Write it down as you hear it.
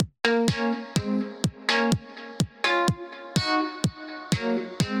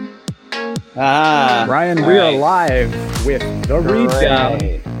Ryan, we are live with The Read Down,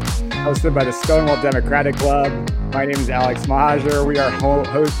 hosted by the Stonewall Democratic Club. My name is Alex Mohajer. We are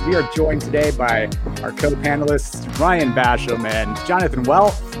We are joined today by our co-panelists Ryan Basham and Jonathan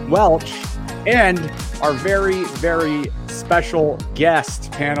Welch, and our very, very special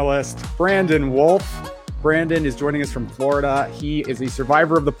guest panelist, Brandon Wolf. Brandon is joining us from Florida. He is a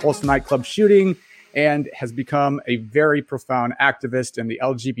survivor of the Pulse nightclub shooting and has become a very profound activist in the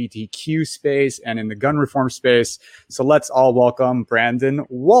LGBTQ space and in the gun reform space. So let's all welcome Brandon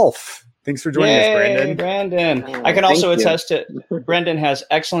Wolf. Thanks for joining us, Brandon. I can also attest to Brandon has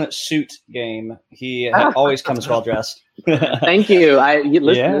excellent suit game. He always comes well dressed. Thank you.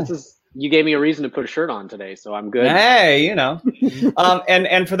 You gave me a reason to put a shirt on today, so I'm good. Hey,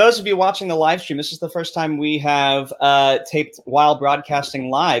 and for those of you watching the live stream, this is the first time we have taped while broadcasting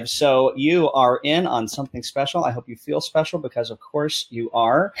live. So you are in on something special. I hope you feel special because, of course, you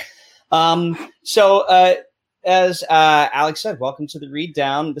are. As Alex said, welcome to the Read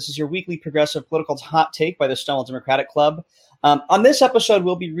Down. This is your weekly progressive political hot take by the Stonewall Democratic Club. On this episode,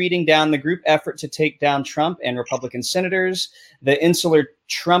 we'll be reading down the group effort to take down Trump and Republican senators, the insular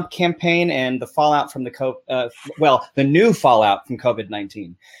Trump campaign, and the fallout from the new fallout from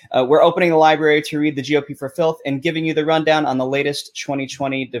COVID-19. We're opening the library to read the GOP for Filth and giving you the rundown on the latest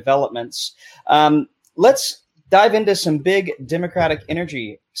 2020 developments. Let's dive into some big Democratic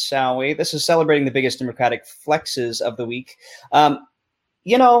energy, shall we? This is celebrating the biggest Democratic flexes of the week.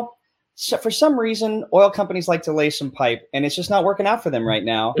 So for some reason, oil companies like to lay some pipe, and it's just not working out for them right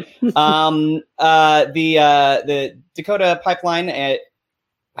now. The Dakota pipeline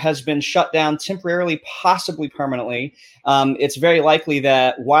has been shut down temporarily, possibly permanently. It's very likely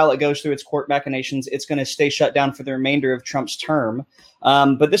that while it goes through its court machinations, it's going to stay shut down for the remainder of Trump's term.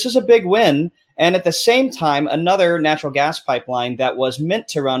 But this is a big win. And at the same time, another natural gas pipeline that was meant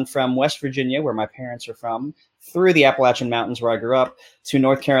to run from West Virginia, where my parents are from, through the Appalachian Mountains, where I grew up, to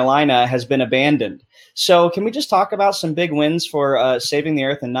North Carolina, has been abandoned. So can we just talk about some big wins for saving the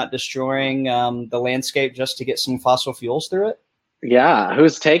earth and not destroying the landscape just to get some fossil fuels through it? Yeah,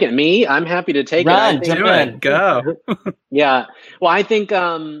 who's taking me? I'm happy to take it. Do it. Go. Yeah. Well, I think,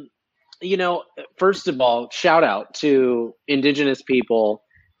 first of all, shout out to Indigenous people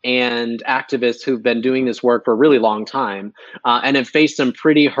and activists who've been doing this work for a really long time and have faced some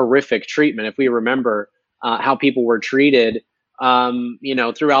pretty horrific treatment. If we remember how people were treated,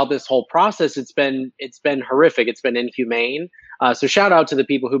 throughout this whole process, it's been horrific. It's been inhumane. So shout out to the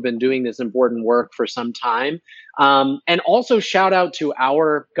people who've been doing this important work for some time. And also shout out to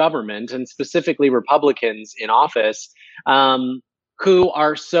our government, and specifically Republicans in office, who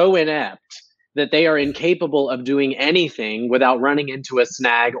are so inept that they are incapable of doing anything without running into a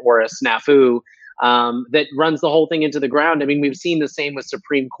snag or a snafu that runs the whole thing into the ground. I mean, we've seen the same with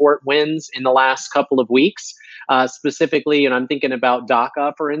Supreme Court wins in the last couple of weeks, specifically, and I'm thinking about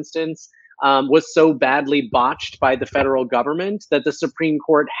DACA, for instance, was so badly botched by the federal government that the Supreme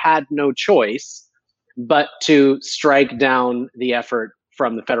Court had no choice but to strike down the effort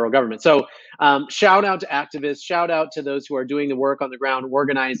from the federal government. So shout out to activists, shout out to those who are doing the work on the ground,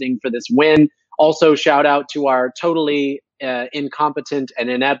 organizing for this win. Also, shout out to our totally incompetent and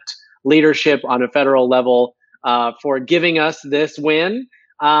inept leadership on a federal level for giving us this win.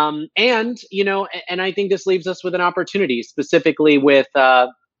 And I think this leaves us with an opportunity, specifically with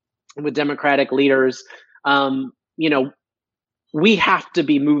Democratic leaders. We have to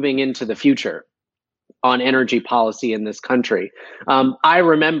be moving into the future on energy policy in this country. I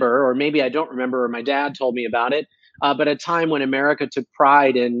remember, or maybe I don't remember, or my dad told me about it, but a time when America took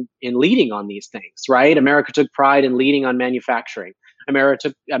pride in leading on these things, right? America took pride in leading on manufacturing.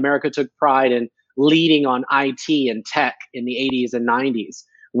 America took pride in leading on IT and tech in the 80s and 90s.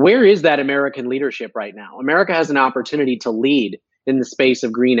 Where is that American leadership right now? America has an opportunity to lead in the space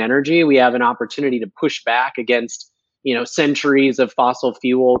of green energy. We have an opportunity to push back against, centuries of fossil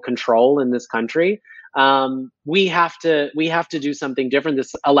fuel control in this country. We have to do something different.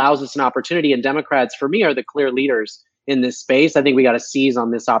 This allows us an opportunity, and Democrats, for me, are the clear leaders in this space. I think we got to seize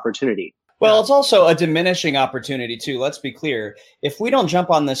on this opportunity. Well, it's also a diminishing opportunity, too. Let's be clear. If we don't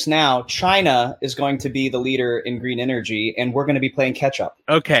jump on this now, China is going to be the leader in green energy, and we're going to be playing catch up.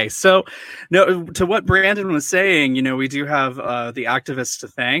 Okay. So to what Brandon was saying, we do have the activists to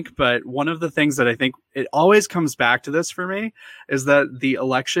thank. But one of the things that I think it always comes back to this for me is that the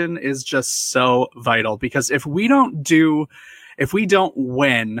election is just so vital, because if we don't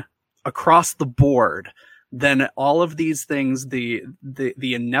win across the board, then all of these things, the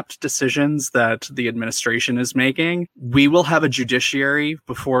inept decisions that the administration is making, we will have a judiciary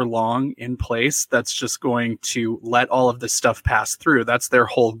before long in place that's just going to let all of this stuff pass through. That's their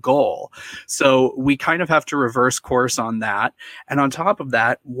whole goal. So we kind of have to reverse course on that. And on top of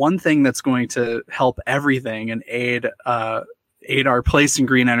that, one thing that's going to help everything and aid our place in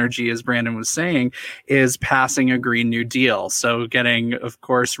green energy, as Brandon was saying, is passing a Green New Deal. So getting, of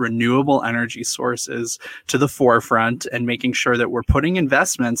course, renewable energy sources to the forefront and making sure that we're putting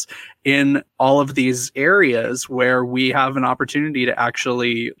investments in all of these areas where we have an opportunity to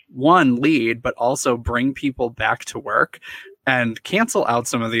actually, one, lead, but also bring people back to work and cancel out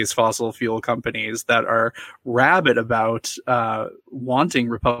some of these fossil fuel companies that are rabid about wanting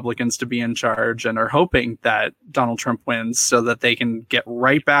Republicans to be in charge and are hoping that Donald Trump wins so that they can get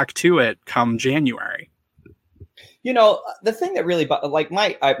right back to it come January. You know, the thing that really, like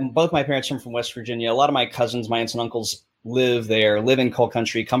both my parents are from West Virginia. A lot of my cousins, my aunts and uncles live there, live in coal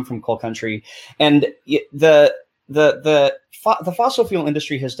country, come from coal country. And the fossil fuel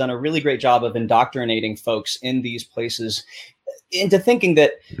industry has done a really great job of indoctrinating folks in these places into thinking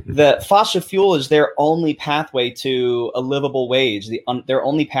that the fossil fuel is their only pathway to a livable wage, their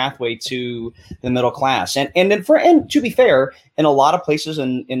only pathway to the middle class. And to be fair, in a lot of places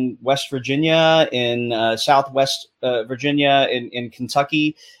in West Virginia, in Southwest Virginia, in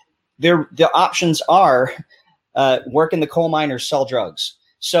Kentucky, the options are work in the coal mine or sell drugs.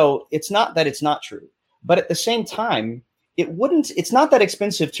 So it's not that it's not true, but at the same time, it's not that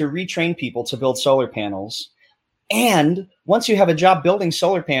expensive to retrain people to build solar panels. And once you have a job building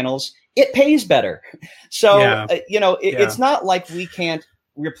solar panels, it pays better. So, it's not like we can't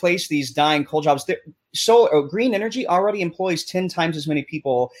replace these dying coal jobs. Green energy already employs 10 times as many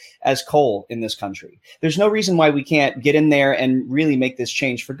people as coal in this country. There's no reason why we can't get in there and really make this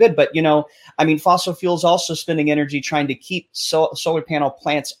change for good. But, fossil fuels also spending energy trying to keep solar panel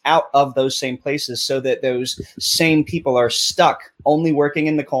plants out of those same places so that those same people are stuck only working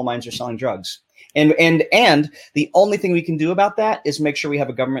in the coal mines or selling drugs. And the only thing we can do about that is make sure we have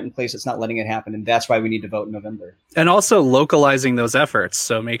a government in place that's not letting it happen. And that's why we need to vote in November. And also localizing those efforts.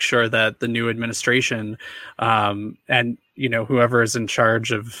 So make sure that the new administration and whoever is in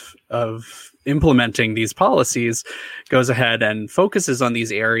charge of implementing these policies goes ahead and focuses on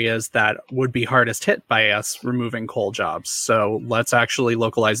these areas that would be hardest hit by us removing coal jobs. So let's actually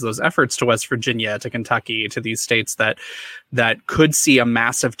localize those efforts to West Virginia, to Kentucky, to these states that could see a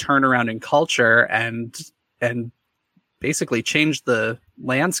massive turnaround in culture and basically change the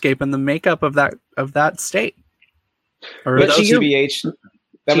landscape and the makeup of that state. Or to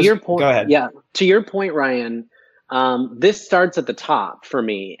your point, go ahead. Yeah, to your point, Ryan. This starts at the top for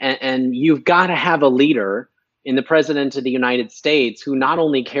me, and you've got to have a leader in the president of the United States who not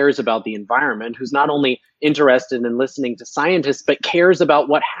only cares about the environment, who's not only interested in listening to scientists, but cares about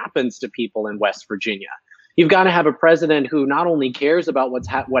what happens to people in West Virginia. You've got to have a president who not only cares about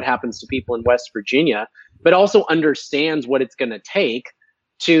what happens to people in West Virginia, but also understands what it's going to take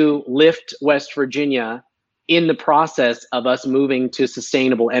to lift West Virginia in the process of us moving to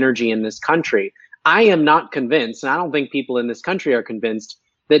sustainable energy in this country. I am not convinced, and I don't think people in this country are convinced,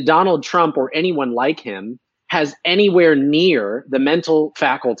 that Donald Trump or anyone like him has anywhere near the mental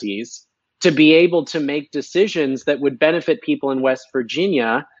faculties to be able to make decisions that would benefit people in West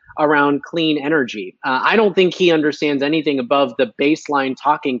Virginia around clean energy. I don't think he understands anything above the baseline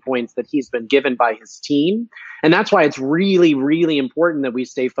talking points that he's been given by his team. And that's why it's really, really important that we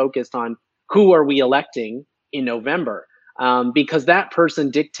stay focused on who are we electing in November. Because that person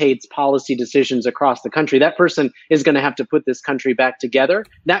dictates policy decisions across the country. That person is going to have to put this country back together.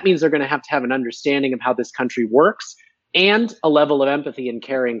 That means they're going to have an understanding of how this country works and a level of empathy and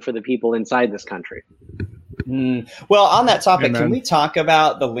caring for the people inside this country. Well, on that topic, can we talk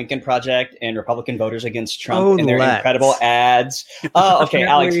about the Lincoln Project and Republican voters against Trump and their incredible ads? Oh, okay,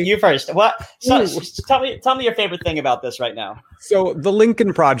 Alex, you first. What? So, tell me your favorite thing about this right now. So the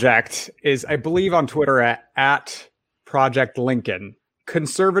Lincoln Project is, I believe, on Twitter at Project Lincoln.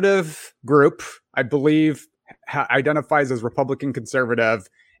 Conservative group, I believe, identifies as Republican conservative,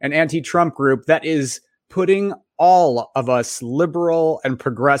 an anti-Trump group that is putting all of us liberal and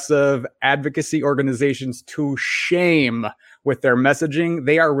progressive advocacy organizations to shame with their messaging.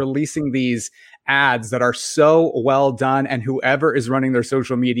 They are releasing these ads that are so well done, and whoever is running their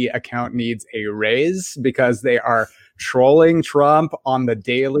social media account needs a raise because they are trolling Trump on the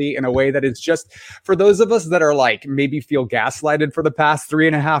daily in a way that is just, for those of us that are like maybe feel gaslighted for the past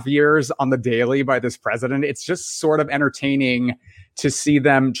 3.5 years on the daily by this president, it's just sort of entertaining to see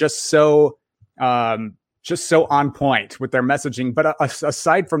them just so on point with their messaging. But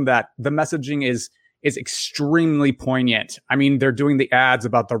aside from that, the messaging is is extremely poignant. I mean, they're doing the ads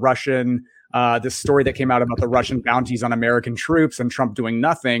about the Russian, this story that came out about the Russian bounties on American troops and Trump doing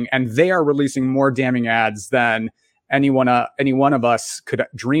nothing. And they are releasing more damning ads than any one of us could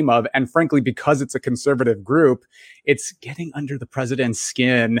dream of. And frankly, because it's a conservative group, it's getting under the president's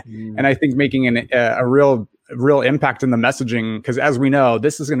skin. And I think making a real impact in the messaging, because as we know,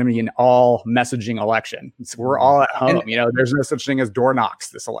 this is going to be an all messaging election. We're all at home. There's no such thing as door knocks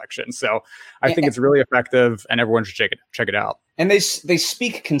this election. So I think it's really effective, and everyone should check it out. And they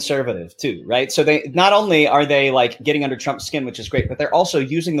speak conservative too, right? So they not only are they like getting under Trump's skin, which is great, but they're also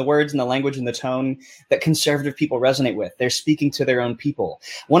using the words and the language and the tone that conservative people resonate with. They're speaking to their own people.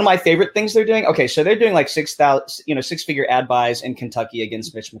 One of my favorite things they're doing, okay, so they're doing like 6-figure ad buys in Kentucky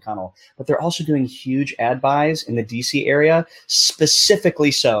against Mitch McConnell, but they're also doing huge ad buys in the DC area, specifically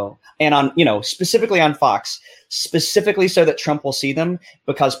so, and on, specifically on Fox, specifically so that Trump will see them,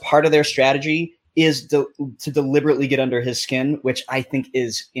 because part of their strategy is to deliberately get under his skin, which I think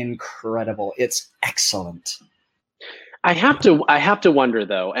is incredible. It's excellent. I have to wonder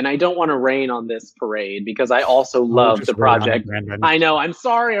though, and I don't want to rain on this parade because I also love the project. I know. I'm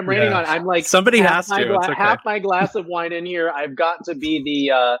sorry. I'm raining on. I'm like, somebody has to. It's okay. Half my glass of wine in here. I've got to be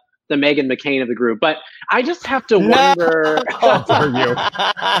the Meghan McCain of the group, but I just have to wonder.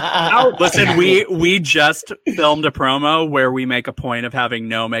 Listen, we just filmed a promo where we make a point of having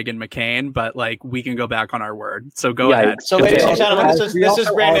no Meghan McCain, but like we can go back on our word. So go ahead. So, ladies and gentlemen, this is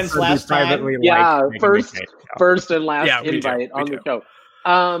Brandon's last time. Yeah, first and last invite on the show.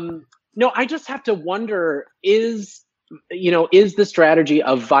 No, I just have to wonder: is the strategy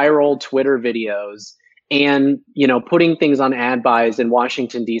of viral Twitter videos and, putting things on ad buys in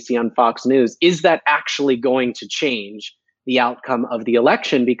Washington, D.C. on Fox News, is that actually going to change the outcome of the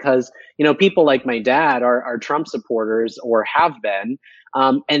election? Because, people like my dad are Trump supporters or have been,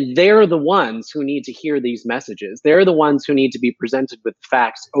 and they're the ones who need to hear these messages. They're the ones who need to be presented with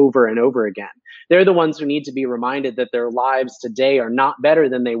facts over and over again. They're the ones who need to be reminded that their lives today are not better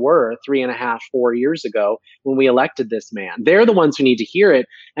than they were 3.5, 4 years ago when we elected this man. They're the ones who need to hear it.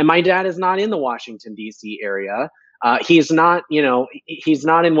 And my dad is not in the Washington, D.C. area. He's not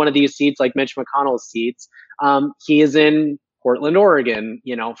in one of these seats like Mitch McConnell's seats. He is in Portland, Oregon,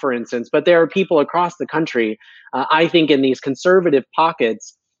 for instance. But there are people across the country, I think, in these conservative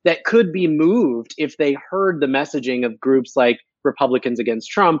pockets that could be moved if they heard the messaging of groups like Republicans Against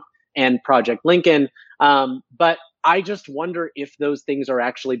Trump and Project Lincoln. But I just wonder if those things are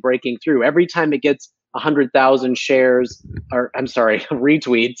actually breaking through. Every time it gets 100,000 shares,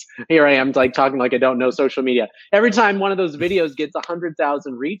 retweets. Here I am talking like I don't know social media. Every time one of those videos gets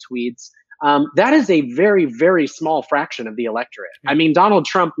 100,000 retweets, that is a very, very small fraction of the electorate. I mean, Donald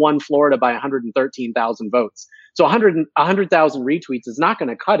Trump won Florida by 113,000 votes. So 100,000 retweets is not going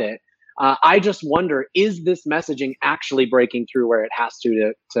to cut it. I just wonder, is this messaging actually breaking through where it has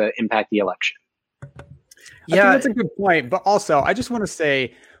to impact the election? I think that's a good point. But also, I just want to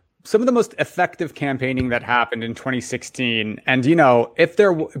say, some of the most effective campaigning that happened in 2016, and if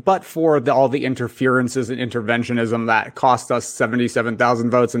but for all the interferences and interventionism that cost us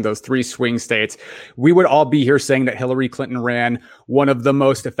 77,000 votes in those 3 swing states, we would all be here saying that Hillary Clinton ran one of the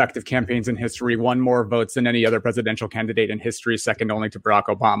most effective campaigns in history, won more votes than any other presidential candidate in history, second only to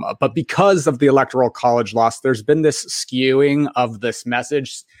Barack Obama. But because of the Electoral College loss, there's been this skewing of this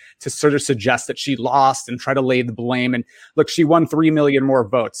message to sort of suggest that she lost and try to lay the blame. And look, she won 3 million more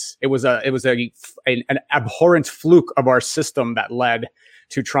votes. It was an abhorrent fluke of our system that led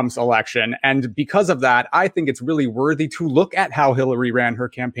to Trump's election. And because of that, I think it's really worthy to look at how Hillary ran her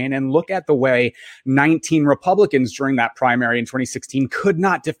campaign and look at the way 19 Republicans during that primary in 2016 could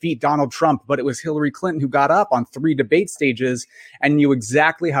not defeat Donald Trump, but it was Hillary Clinton who got up on 3 debate stages and knew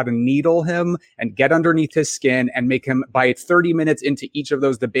exactly how to needle him and get underneath his skin and make him, by 30 minutes into each of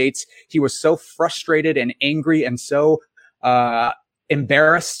those debates, he was so frustrated and angry and so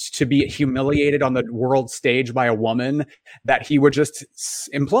embarrassed to be humiliated on the world stage by a woman that he would just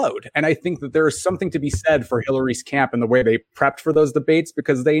implode. And I think that there is something to be said for Hillary's camp and the way they prepped for those debates,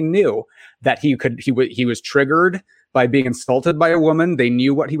 because they knew that he was triggered by being insulted by a woman. They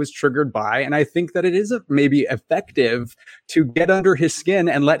knew what he was triggered by. And I think that it is maybe effective to get under his skin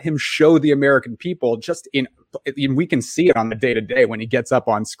and let him show the American people we can see it on the day-to-day when he gets up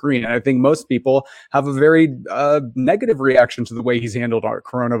on screen. And I think most people have a very negative reaction to the way he's handled our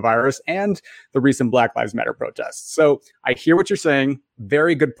coronavirus and the recent Black Lives Matter protests. So I hear what you're saying.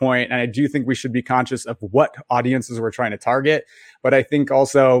 very good point. And I do think we should be conscious of what audiences we're trying to target. But I think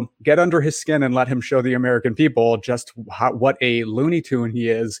also get under his skin and let him show the American people just what a Looney Tune he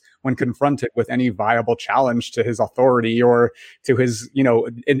is when confronted with any viable challenge to his authority or to his,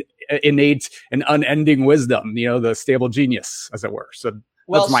 innate and unending wisdom, the stable genius, as it were. So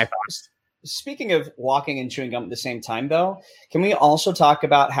that's my thoughts. Speaking of walking and chewing gum at the same time, though, can we also talk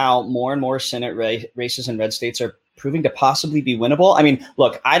about how more and more Senate races in red states are proving to possibly be winnable? I mean,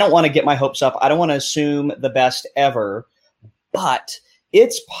 look, I don't want to get my hopes up. I don't want to assume the best ever, but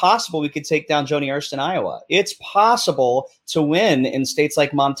it's possible we could take down Joni Ernst in Iowa. It's possible to win in states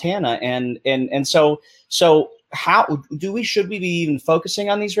like Montana. And so should we be even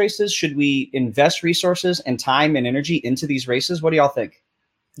focusing on these races? Should we invest resources and time and energy into these races? What do y'all think?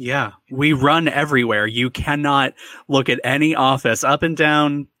 Yeah, we run everywhere. You cannot look at any office up and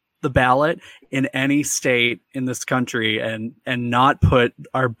down the ballot in any state in this country and not put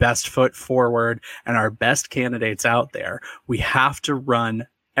our best foot forward and our best candidates out there. We have to run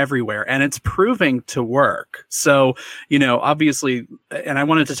everywhere, and it's proving to work. So, obviously, and I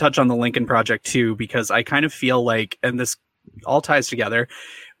wanted to touch on the Lincoln Project too, because I kind of feel like, and this all ties together,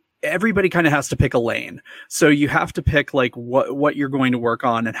 everybody kind of has to pick a lane. So you have to pick like what you're going to work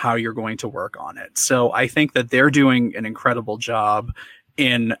on and how you're going to work on it. So I think that they're doing an incredible job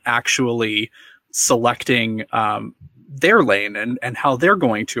in actually selecting their lane and how they're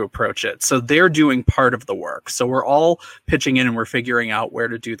going to approach it. So they're doing part of the work. So we're all pitching in and we're figuring out where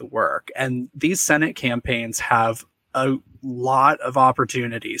to do the work. And these Senate campaigns have a lot of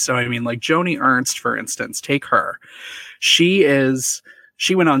opportunity. So I mean, like Joni Ernst, for instance, take her. She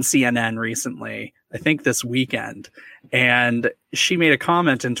went on CNN recently, I think this weekend, and she made a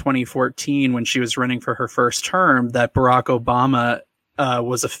comment in 2014 when she was running for her first term that Barack Obama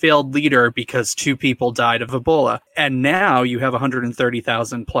was a failed leader because 2 people died of Ebola. And now you have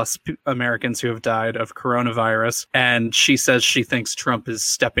 130,000 plus Americans who have died of coronavirus. And she says she thinks Trump is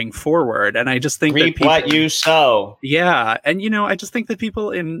stepping forward. And I just think reap what you sow. Yeah. And, I just think that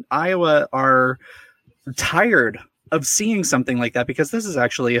people in Iowa are tired of seeing something like that because this is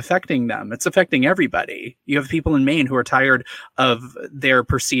actually affecting them. It's affecting everybody. You have people in Maine who are tired of their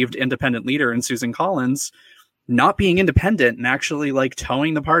perceived independent leader in Susan Collins not being independent and actually like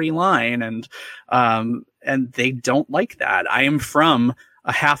towing the party line. And they don't like that. I am from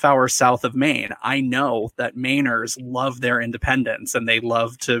a half hour south of Maine. I know that Mainers love their independence and they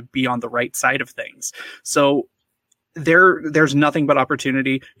love to be on the right side of things. So there's nothing but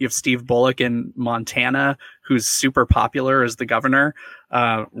opportunity. You have Steve Bullock in Montana, who's super popular as the governor,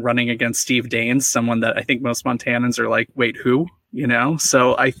 running against Steve Daines, someone that I think most Montanans are like, wait, who?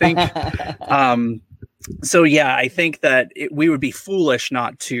 So I think, I think that we would be foolish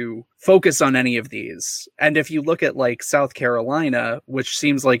not to focus on any of these. And if you look at like South Carolina, which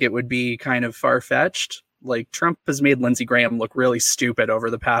seems like it would be kind of far-fetched, like Trump has made Lindsey Graham look really stupid over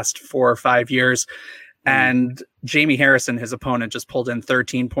the past 4 or 5 years. And Jamie Harrison, his opponent, just pulled in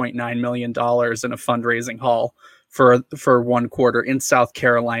 $13.9 million in a fundraising haul for 1 quarter in South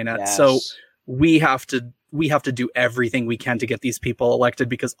Carolina. Yes. So we have to do everything we can to get these people elected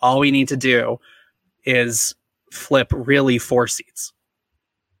because all we need to do is flip really 4 seats.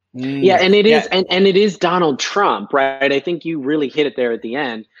 Yeah, and it is and it is Donald Trump, right? I think you really hit it there at the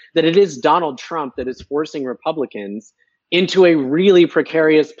end, that it is Donald Trump that is forcing Republicans into a really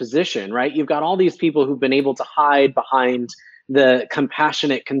precarious position, right? You've got all these people who've been able to hide behind the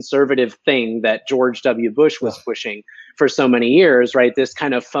compassionate conservative thing that George W. Bush was pushing for so many years, right? This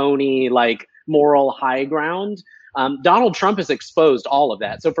kind of phony, like moral high ground. Donald Trump has exposed all of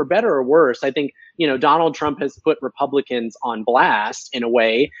that. So for better or worse, I think, Donald Trump has put Republicans on blast in a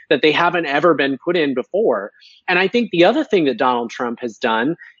way that they haven't ever been put in before. And I think the other thing that Donald Trump has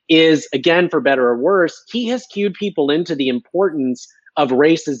done is, again, for better or worse, he has cued people into the importance of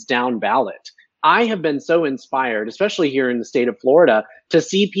races down ballot. I have been so inspired, especially here in the state of Florida, to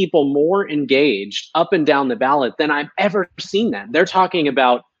see people more engaged up and down the ballot than I've ever seen them. They're talking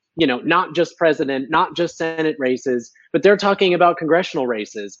about, not just president, not just Senate races, but they're talking about congressional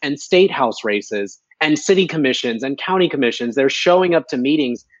races and state house races and city commissions and county commissions. They're showing up to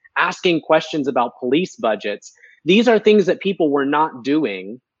meetings, asking questions about police budgets. These are things that people were not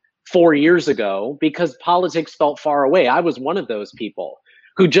doing 4 years ago because politics felt far away. I was one of those people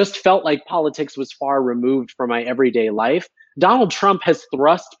who just felt like politics was far removed from my everyday life. Donald Trump has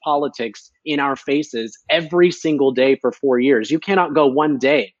thrust politics in our faces every single day for 4 years. You cannot go one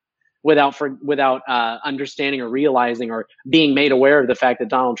day without understanding or realizing or being made aware of the fact that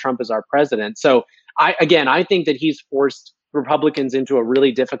Donald Trump is our president. So I think that he's forced Republicans into a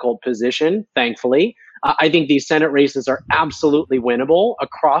really difficult position, thankfully. I think these Senate races are absolutely winnable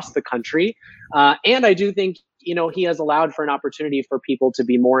across the country. And I do think, he has allowed for an opportunity for people to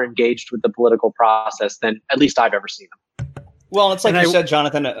be more engaged with the political process than at least I've ever seen them. Well, it's like you said,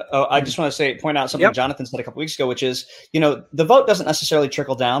 Jonathan. I just want to point out something Jonathan said a couple weeks ago, which is, the vote doesn't necessarily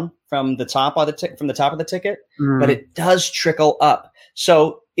trickle down from the top of the ticket, but it does trickle up.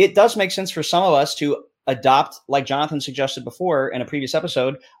 So it does make sense for some of us to adopt, like Jonathan suggested before in a previous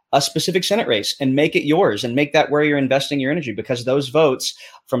episode, a specific Senate race and make it yours and make that where you're investing your energy, because those votes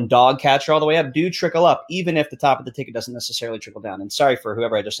from dog catcher all the way up do trickle up, even if the top of the ticket doesn't necessarily trickle down. And sorry for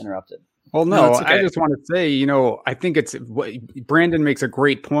whoever I just interrupted. Well, no, okay. I just want to say, I think Brandon makes a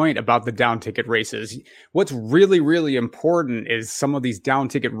great point about the down ticket races. What's really, really important is some of these down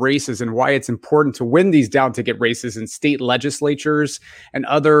ticket races, and why it's important to win these down ticket races in state legislatures and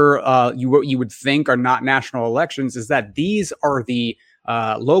other, what you would think are not national elections, is that these are the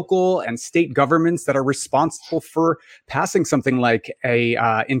local and state governments that are responsible for passing something like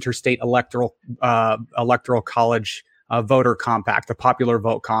a interstate electoral college voter compact, the popular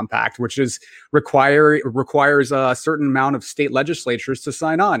vote compact, which requires a certain amount of state legislatures to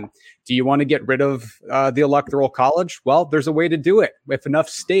sign on. Do you want to get rid of the electoral college? Well, there's a way to do it. If enough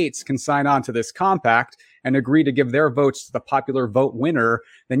states can sign on to this compact and agree to give their votes to the popular vote winner,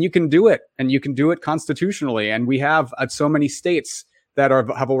 then you can do it, and you can do it constitutionally. And we have so many states that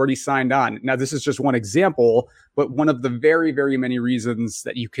have already signed on. Now, this is just one example, but one of the very, very many reasons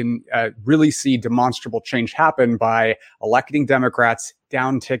that you can really see demonstrable change happen by electing Democrats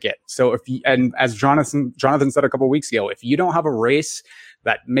down ticket. So and as Jonathan said a couple of weeks ago, if you don't have a race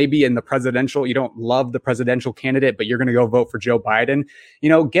that maybe in the presidential, you don't love the presidential candidate, but you're going to go vote for Joe Biden,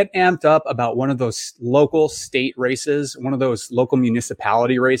 get amped up about one of those local state races, one of those local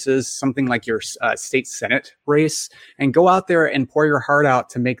municipality races, something like your state Senate race, and go out there and pour your heart out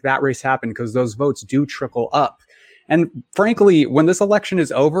to make that race happen, because those votes do trickle up. And frankly, when this election is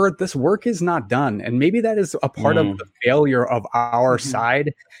over, this work is not done. And maybe that is a part of the failure of our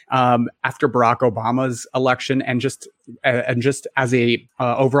side after Barack Obama's election, and just as a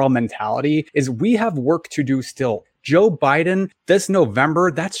overall mentality, is we have work to do still. Joe Biden, this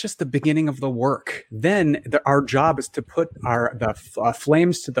November, that's just the beginning of the work. Then our job is to put the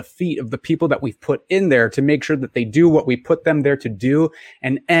flames to the feet of the people that we've put in there, to make sure that they do what we put them there to do,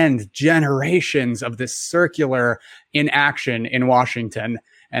 and end generations of this circular inaction in Washington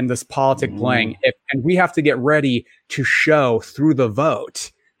and this politic playing. And we have to get ready to show through the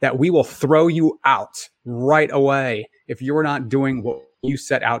vote that we will throw you out right away if you're not doing what you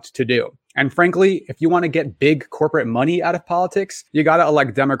set out to do. And frankly, if you want to get big corporate money out of politics, you got to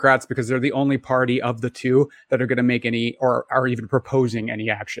elect Democrats, because they're the only party of the two that are going to make any, or are even proposing any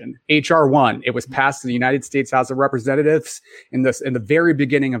action. H.R. 1, it was passed in the United States House of Representatives in the very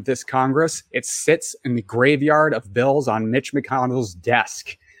beginning of this Congress. It sits in the graveyard of bills on Mitch McConnell's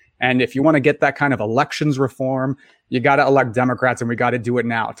desk. And if you want to get that kind of elections reform, you got to elect Democrats, and we got to do it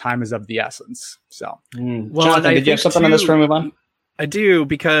now. Time is of the essence. So, well, Jonathan, did you have something on this before we move on? I do,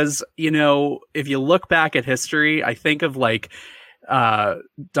 because, if you look back at history, I think of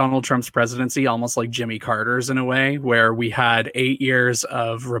Donald Trump's presidency almost like Jimmy Carter's in a way, where we had 8 years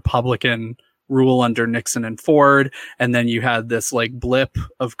of Republican rule under Nixon and Ford, and then you had this blip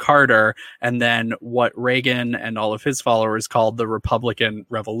of Carter, and then what Reagan and all of his followers called the Republican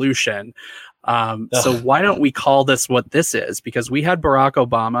Revolution. So why don't we call this what this is? Because we had Barack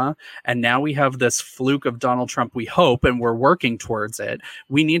Obama, and now we have this fluke of Donald Trump, we hope, and we're working towards it.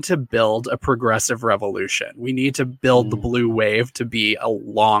 We need to build a progressive revolution. We need to build the blue wave to be a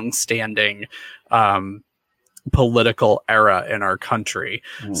long-standing political era in our country.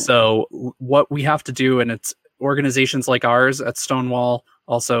 So what we have to do, and it's organizations like ours at Stonewall,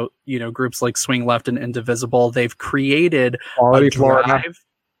 also, groups like Swing Left and Indivisible, they've created Equality a drive. Florida.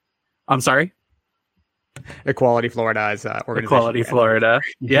 I'm sorry? Equality Florida is organization. Equality Florida.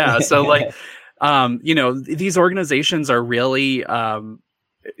 Yeah. So these organizations are really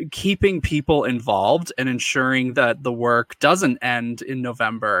keeping people involved and ensuring that the work doesn't end in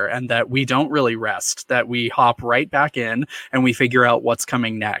November, and that we don't really rest, that we hop right back in and we figure out what's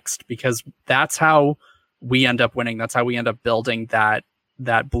coming next, because that's how we end up winning. That's how we end up building that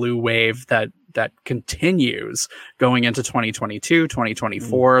blue wave that continues going into 2022,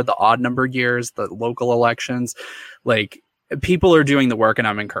 2024, the odd number years, the local elections. People are doing the work, and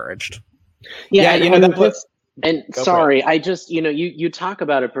I'm encouraged. Yeah, sorry, I just, you talk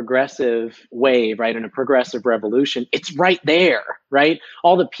about a progressive wave, right? And a progressive revolution. It's right there, right?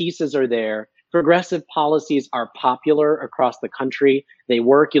 All the pieces are there. Progressive policies are popular across the country. They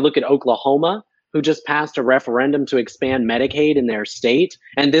work. You look at Oklahoma, who just passed a referendum to expand Medicaid in their state.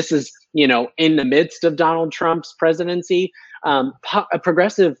 And this is, in the midst of Donald Trump's presidency.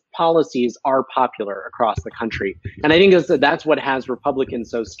 Progressive policies are popular across the country. And I think that's what has Republicans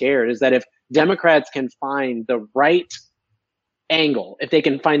so scared, is that if Democrats can find the right angle, if they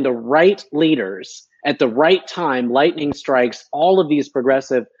can find the right leaders at the right time, lightning strikes, all of these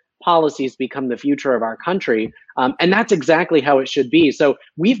progressive policies become the future of our country. And that's exactly how it should be. So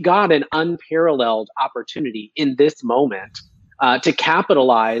we've got an unparalleled opportunity in this moment to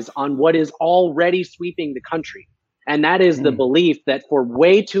capitalize on what is already sweeping the country. And that is the belief that for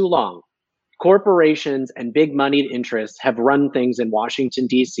way too long, corporations and big moneyed interests have run things in Washington,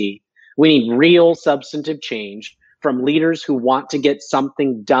 D.C. We need real substantive change from leaders who want to get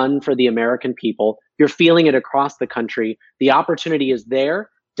something done for the American people. You're feeling it across the country. The opportunity is there.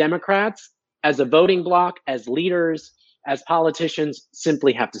 Democrats, as a voting bloc, as leaders, as politicians,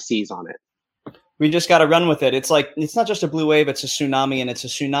 simply have to seize on it. We just got to run with it. It's not just a blue wave, it's a tsunami, and it's a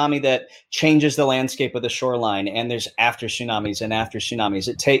tsunami that changes the landscape of the shoreline. And there's after tsunamis and after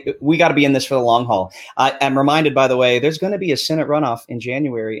tsunamis. We got to be in this for the long haul. I'm reminded, by the way, there's going to be a Senate runoff in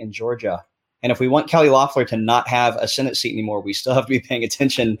January in Georgia. And if we want Kelly Loeffler to not have a Senate seat anymore, we still have to be paying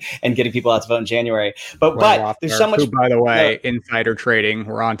attention and getting people out to vote in January. But there's so much. Who, by the way, insider trading.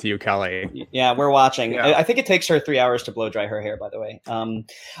 We're on to you, Kelly. Yeah, we're watching. Yeah. I think it takes her 3 hours to blow dry her hair, by the way.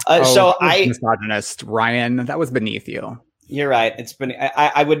 Misogynist Ryan, that was beneath you. You're right. It's been.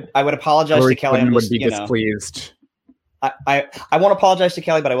 I would apologize to Kelly. Would be displeased. I won't apologize to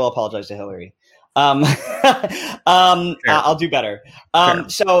Kelly, but I will apologize to Hillary. I'll do better.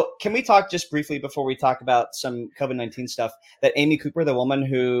 So can we talk just briefly before we talk about some COVID-19 stuff that Amy Cooper, the woman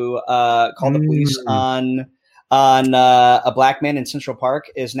who called the police on a black man in Central Park,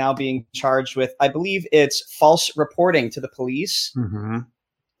 is now being charged with, I believe it's false reporting to the police. Mm-hmm.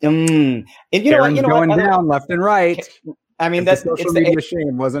 And going down left and right. I mean, that's social media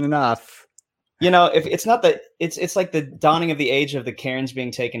shame wasn't enough. If it's not that, it's like the dawning of the age of the Karens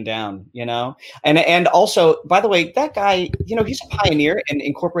being taken down, and also, by the way, that guy, he's a pioneer in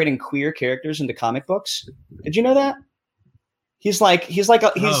incorporating queer characters into comic books. Did you know that? He's like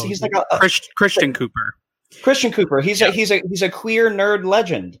a Christian Cooper. Christian Cooper. He's a queer nerd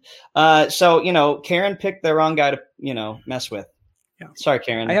legend. So Karen picked the wrong guy to mess with. Yeah. Sorry,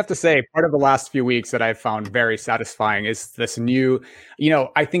 Karen. I have to say, part of the last few weeks that I've found very satisfying is this new,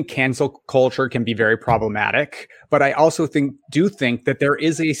 I think cancel culture can be very problematic, but I also think that there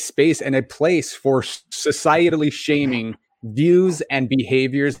is a space and a place for societally shaming views and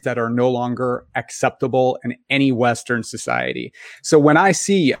behaviors that are no longer acceptable in any Western society. So when I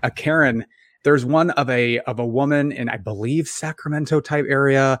see a Karen, there's one of a woman in, I believe, Sacramento type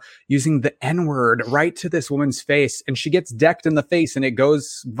area using the N-word right to this woman's face, and she gets decked in the face and it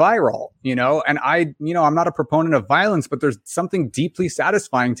goes viral, and I'm not a proponent of violence, but there's something deeply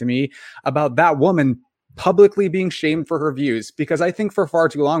satisfying to me about that woman publicly being shamed for her views, because I think for far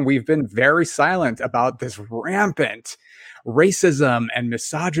too long, we've been very silent about this rampant racism and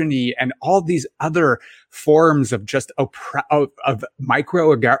misogyny and all these other forms of just of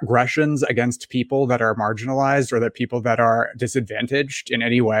microaggressions against people that are marginalized or that people that are disadvantaged in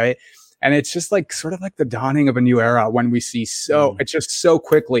any way. And it's just sort of like the dawning of a new era when we see it's just so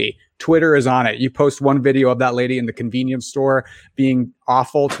quickly. Twitter is on it. You post one video of that lady in the convenience store being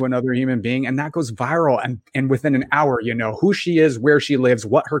awful to another human being, and that goes viral. And within an hour, who she is, where she lives,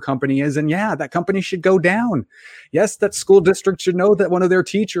 what her company is. And yeah, that company should go down. Yes, that school district should know that one of their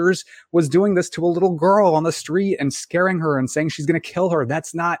teachers was doing this to a little girl on the street and scaring her and saying she's going to kill her.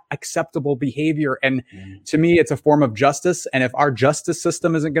 That's not acceptable behavior. And to me, it's a form of justice. And if our justice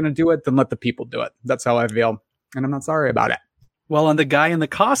system isn't going to do it, then let the people do it. That's how I feel. And I'm not sorry about it. Well, and the guy in the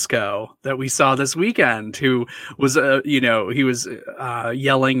Costco that we saw this weekend who was, he was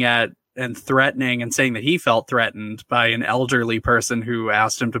yelling at and threatening and saying that he felt threatened by an elderly person who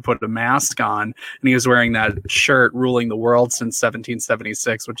asked him to put a mask on. And he was wearing that shirt ruling the world since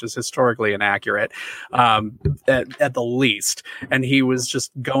 1776, which is historically inaccurate at the least. And he was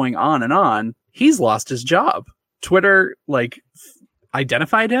just going on and on. He's lost his job. Twitter,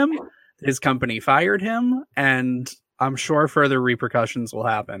 identified him. His company fired him. And I'm sure further repercussions will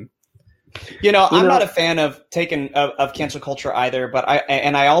happen. I'm not a fan of cancel culture either, but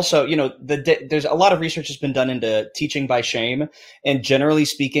I also, there's a lot of research has been done into teaching by shame, and generally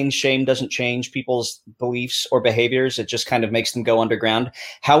speaking, shame doesn't change people's beliefs or behaviors. It just kind of makes them go underground.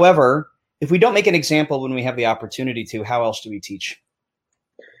 However, if we don't make an example when we have the opportunity to, how else do we teach?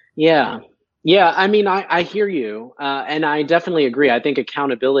 Yeah. Yeah, I mean, I hear you, and I definitely agree. I think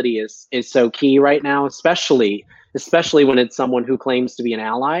accountability is so key right now, especially when it's someone who claims to be an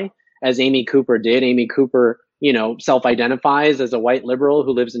ally. as Amy Cooper did. Amy Cooper, self-identifies as a white liberal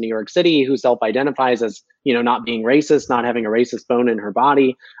who lives in New York City, who self-identifies as, not being racist, not having a racist bone in her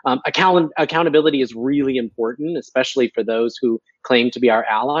body. Accountability is really important, especially for those who claim to be our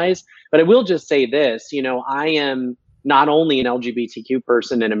allies. But I will just say this, I am not only an LGBTQ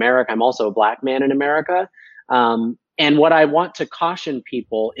person in America, I'm also a Black man in America. And what I want to caution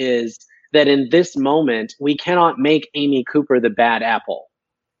people is that in this moment, we cannot make Amy Cooper the bad apple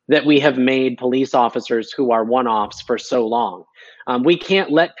that we have made police officers who are one-offs for so long. We can't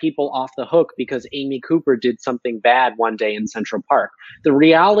let people off the hook because Amy Cooper did something bad one day in Central Park. The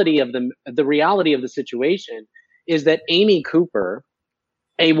reality of the situation is that Amy Cooper,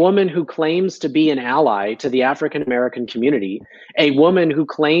 a woman who claims to be an ally to the African American community, a woman who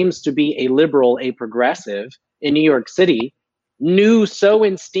claims to be a liberal, a progressive in New York City, knew so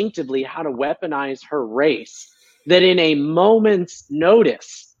instinctively how to weaponize her race that in a moment's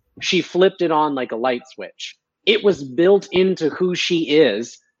notice, she flipped it on like a light switch. It was built into who she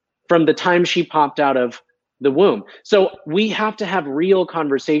is from the time she popped out of the womb. So we have to have real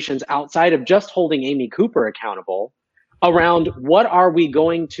conversations outside of just holding Amy Cooper accountable around what are we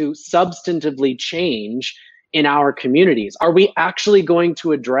going to substantively change in our communities? Are we actually going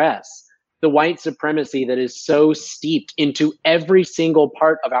to address the white supremacy that is so steeped into every single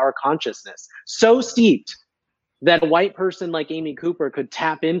part of our consciousness? So steeped that a white person like Amy Cooper could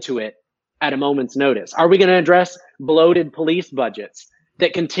tap into it at a moment's notice? Are we going to address bloated police budgets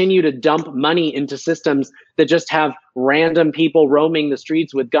that continue to dump money into systems that just have random people roaming the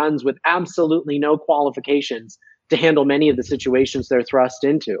streets with guns with absolutely no qualifications to handle many of the situations they're thrust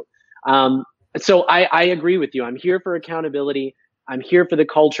into? So I agree with you. I'm here for accountability. I'm here for the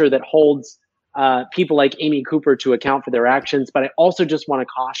culture that holds people like Amy Cooper to account for their actions. But I also just want to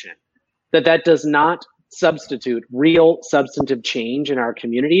caution that does not substitute real substantive change in our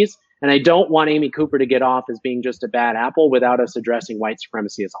communities. And I don't want Amy Cooper to get off as being just a bad apple without us addressing white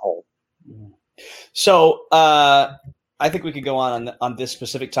supremacy as a whole. So I think we could go on this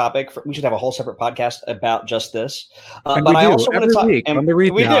specific topic. We should have a whole separate podcast about just this. But I also want to talk on the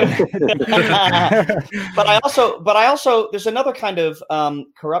read. We do. But I also, there's another kind of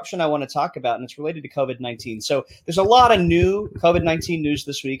corruption I want to talk about, and it's related to COVID-19. So there's a lot of new COVID-19 news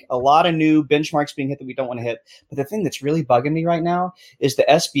this week, a lot of new benchmarks being hit that we don't want to hit. But the thing that's really bugging me right now is the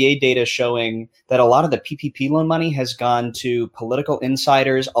SBA data showing that a lot of the PPP loan money has gone to political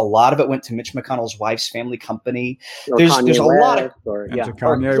insiders. A lot of it went to Mitch McConnell's wife's family company. There's a lot of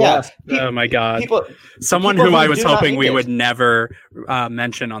Kanye West. Oh my God! Someone who I was hoping we would never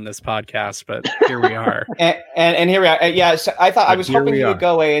mention on this podcast, but here we are. and here we are. Yeah, so I was hoping he would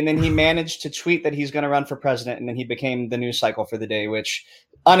go away, and then he managed to tweet that he's going to run for president, and then he became the news cycle for the day, which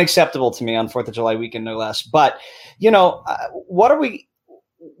unacceptable to me on 4th of July weekend, no less. But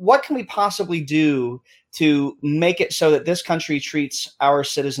what can we possibly do to make it so that this country treats our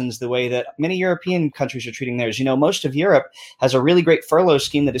citizens the way that many European countries are treating theirs? Most of Europe has a really great furlough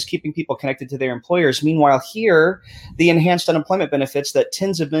scheme that is keeping people connected to their employers. Meanwhile, here, the enhanced unemployment benefits that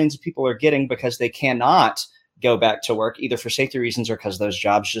tens of millions of people are getting because they cannot go back to work, either for safety reasons or because those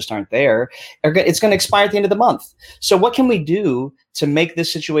jobs just aren't there, it's going to expire at the end of the month. So what can we do to make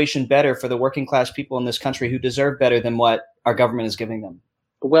this situation better for the working class people in this country who deserve better than what our government is giving them?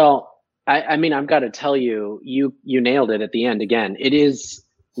 Well, I mean, I've got to tell you, you nailed it at the end. Again, it is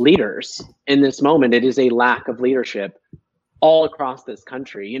leaders in this moment. It is a lack of leadership all across this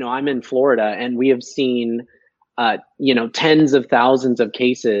country. I'm in Florida, and we have seen, tens of thousands of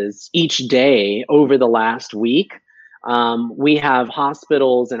cases each day over the last week. We have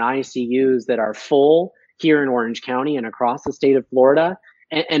hospitals and ICUs that are full here in Orange County and across the state of Florida.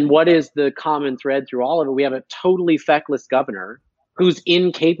 And what is the common thread through all of it? We have a totally feckless governor who's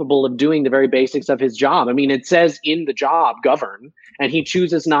incapable of doing the very basics of his job. I mean, it says in the job, govern, and he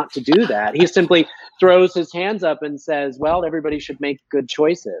chooses not to do that. He simply throws his hands up and says, well, everybody should make good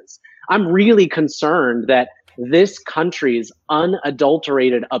choices. I'm really concerned that this country's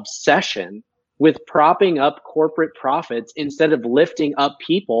unadulterated obsession with propping up corporate profits instead of lifting up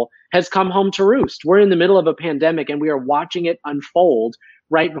people has come home to roost. We're in the middle of a pandemic, and we are watching it unfold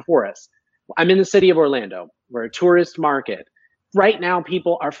right before us. I'm in the city of Orlando. We're a tourist market. Right now,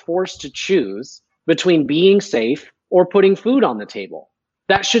 people are forced to choose between being safe or putting food on the table.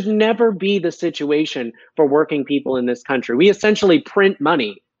 That should never be the situation for working people in this country. We essentially print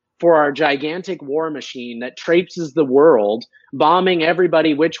money for our gigantic war machine that traipses the world, bombing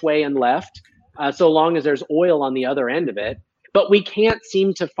everybody which way and left, so long as there's oil on the other end of it. But we can't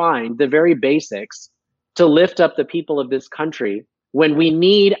seem to find the very basics to lift up the people of this country when we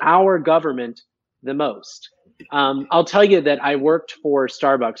need our government the most. I'll tell you that I worked for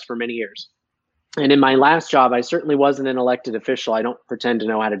Starbucks for many years. And in my last job, I certainly wasn't an elected official. I don't pretend to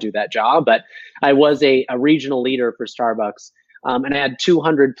know how to do that job, but I was a regional leader for Starbucks. And I had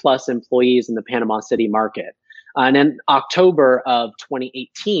 200 plus employees in the Panama City market. And in October of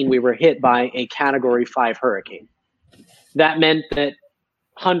 2018, we were hit by a Category 5 hurricane. That meant that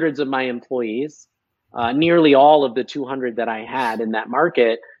hundreds of my employees, nearly all of the 200 that I had in that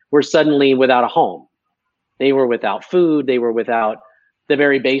market, were suddenly without a home. They were without food. They were without the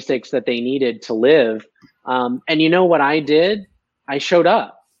very basics that they needed to live. And you know what I did? I showed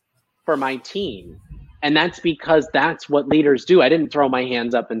up for my team. And that's because that's what leaders do. I didn't throw my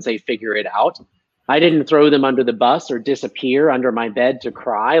hands up and say, figure it out. I didn't throw them under the bus or disappear under my bed to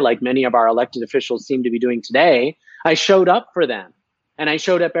cry like many of our elected officials seem to be doing today. I showed up for them. And I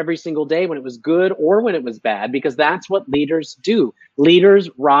showed up every single day when it was good or when it was bad, because that's what leaders do. Leaders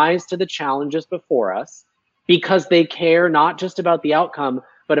rise to the challenges before us because they care not just about the outcome,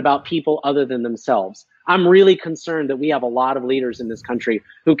 but about people other than themselves. I'm really concerned that we have a lot of leaders in this country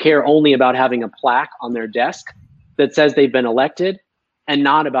who care only about having a plaque on their desk that says they've been elected and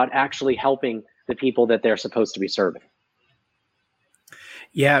not about actually helping the people that they're supposed to be serving.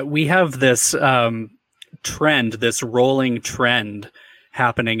 Yeah, we have this trend, this rolling trend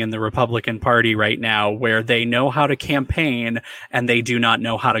happening in the Republican Party right now where they know how to campaign and they do not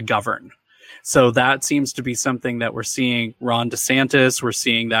know how to govern. So that seems to be something that we're seeing Ron DeSantis, we're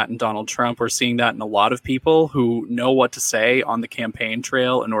seeing that in Donald Trump, we're seeing that in a lot of people who know what to say on the campaign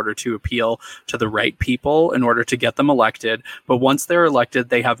trail in order to appeal to the right people, in order to get them elected. But once they're elected,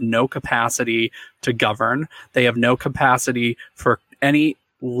 they have no capacity to govern. They have no capacity for any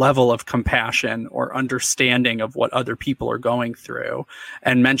level of compassion or understanding of what other people are going through.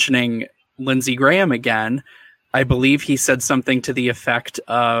 And mentioning Lindsey Graham again, I believe he said something to the effect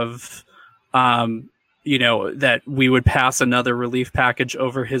of, that we would pass another relief package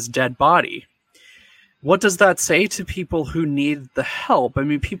over his dead body. What does that say to people who need the help? I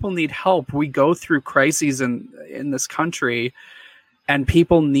mean, people need help. We go through crises in this country and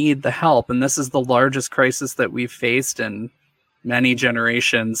people need the help. And this is the largest crisis that we've faced in many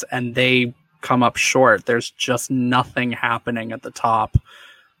generations, and they come up short. There's just nothing happening at the top,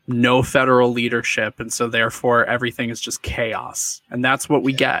 no federal leadership. And so therefore everything is just chaos. And that's what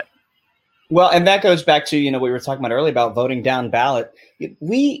we get. Well, and that goes back to, we were talking about earlier about voting down ballot.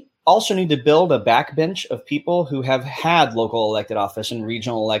 We also need to build a backbench of people who have had local elected office and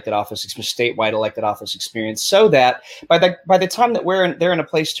regional elected office, statewide elected office experience, so that by the time that they're in a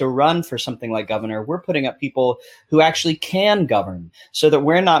place to run for something like governor, we're putting up people who actually can govern, so that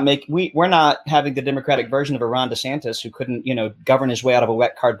we're not having the Democratic version of a Ron DeSantis who couldn't, govern his way out of a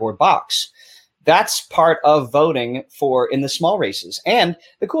wet cardboard box. That's part of voting in the small races. And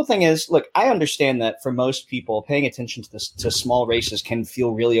the cool thing is, look, I understand that for most people, paying attention to small races can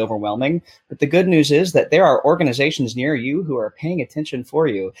feel really overwhelming. But the good news is that there are organizations near you who are paying attention for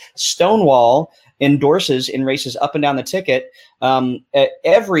you. Stonewall endorses in races up and down the ticket at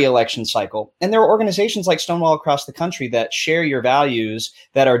every election cycle. And there are organizations like Stonewall across the country that share your values,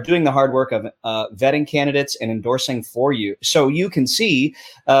 that are doing the hard work of vetting candidates and endorsing for you. So you can see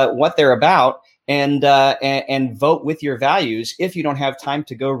what they're about and vote with your values if you don't have time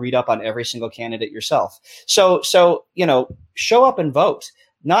to go read up on every single candidate yourself. So show up and vote,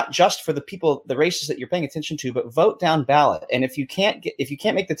 not just for the races that you're paying attention to, but vote down ballot. And if you can't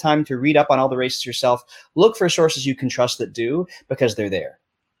make the time to read up on all the races yourself, look for sources you can trust that do, because they're there.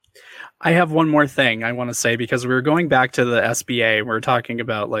 I have one more thing I want to say, because we were going back to the SBA. We're talking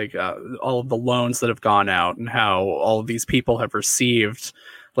about all of the loans that have gone out and how all of these people have received,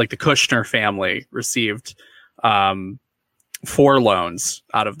 like the Kushner family received 4 loans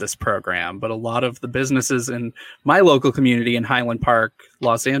out of this program. But a lot of the businesses in my local community in Highland Park,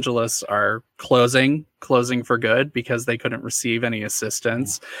 Los Angeles, are closing for good because they couldn't receive any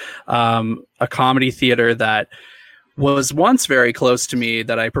assistance. A comedy theater that was once very close to me,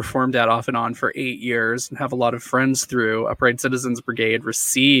 that I performed at off and on for 8 years and have a lot of friends through, Upright Citizens Brigade,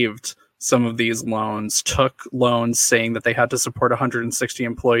 received some of these loans, took loans saying that they had to support 160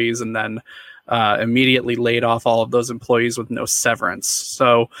 employees, and then immediately laid off all of those employees with no severance.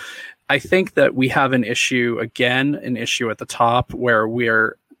 So I think that we have an issue at the top, where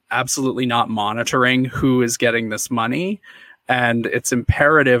we're absolutely not monitoring who is getting this money. And it's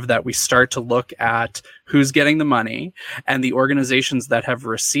imperative that we start to look at who's getting the money and the organizations that have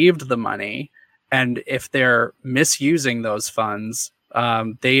received the money. And if they're misusing those funds,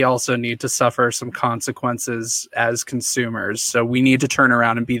 They also need to suffer some consequences as consumers. So we need to turn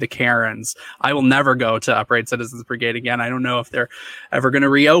around and be the Karens. I will never go to Upright Citizens Brigade again. I don't know if they're ever going to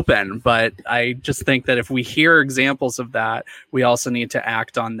reopen, but I just think that if we hear examples of that, we also need to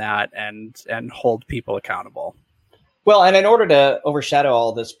act on that and hold people accountable. Well, and in order to overshadow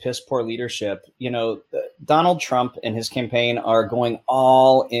all this piss poor leadership, Donald Trump and his campaign are going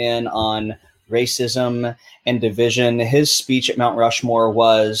all in on racism and division. His speech at Mount Rushmore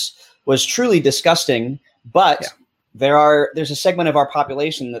was truly disgusting, but there's a segment of our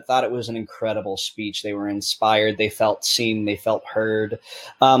population that thought it was an incredible speech. They were inspired. They felt seen. They felt heard.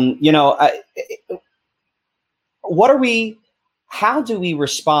 How do we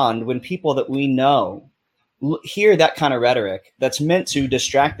respond when people that we know hear that kind of rhetoric that's meant to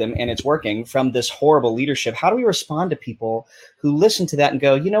distract them, and it's working, from this horrible leadership? How do we respond to people who listen to that and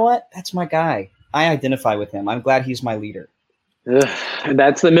go, you know what? That's my guy. I identify with him. I'm glad he's my leader.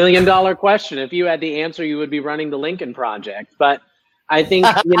 That's the $1 million question. If you had the answer, you would be running the Lincoln Project. But I think,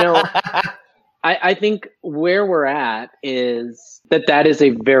 I think where we're at is that is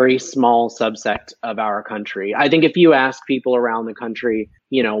a very small subsect of our country. I think if you ask people around the country,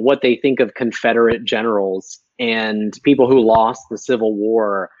 what they think of Confederate generals and people who lost the Civil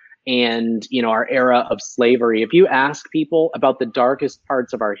War and, our era of slavery, if you ask people about the darkest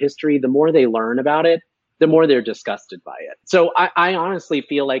parts of our history, the more they learn about it, the more they're disgusted by it. So I honestly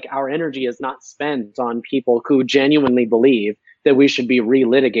feel like our energy is not spent on people who genuinely believe that we should be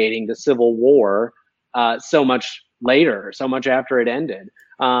relitigating the Civil War so much later, so much after it ended.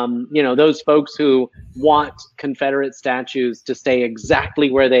 Those folks who want Confederate statues to stay exactly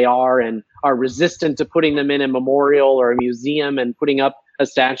where they are and are resistant to putting them in a memorial or a museum and putting up a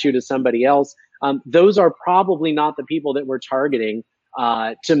statue to somebody else, those are probably not the people that we're targeting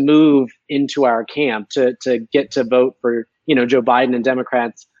to move into our camp, to get to vote for, Joe Biden and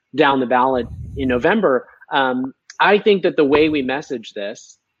Democrats down the ballot in November. I think that the way we message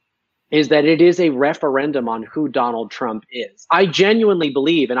this is that it is a referendum on who Donald Trump is. I genuinely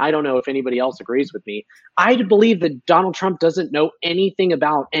believe, and I don't know if anybody else agrees with me, I believe that Donald Trump doesn't know anything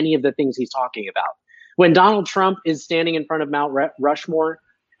about any of the things he's talking about. When Donald Trump is standing in front of Mount Rushmore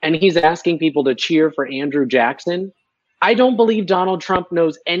and he's asking people to cheer for Andrew Jackson, I don't believe Donald Trump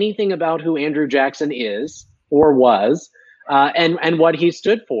knows anything about who Andrew Jackson is or was, and what he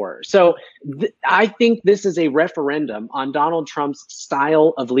stood for. So I think this is a referendum on Donald Trump's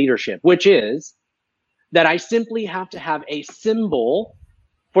style of leadership, which is that I simply have to have a symbol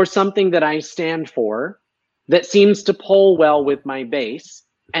for something that I stand for that seems to poll well with my base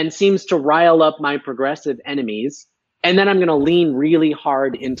and seems to rile up my progressive enemies. And then I'm going to lean really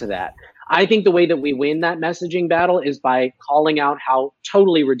hard into that. I think the way that we win that messaging battle is by calling out how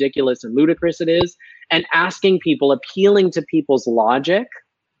totally ridiculous and ludicrous it is, and asking people, appealing to people's logic,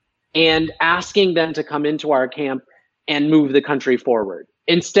 and asking them to come into our camp and move the country forward.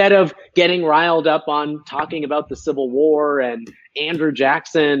 Instead of getting riled up on talking about the Civil War and Andrew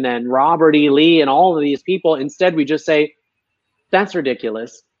Jackson and Robert E. Lee and all of these people, instead we just say, that's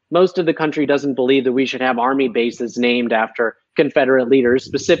ridiculous. Most of the country doesn't believe that we should have army bases named after Confederate leaders,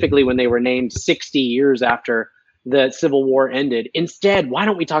 specifically when they were named 60 years after the Civil War ended. Instead, why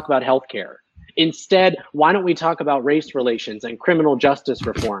don't we talk about healthcare? Instead, why don't we talk about race relations and criminal justice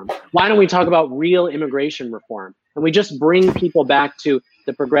reform? Why don't we talk about real immigration reform? And we just bring people back to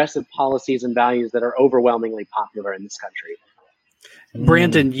the progressive policies and values that are overwhelmingly popular in this country.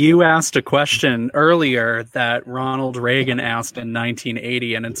 Brandon, you asked a question earlier that Ronald Reagan asked in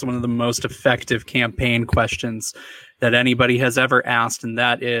 1980, and it's one of the most effective campaign questions that anybody has ever asked, and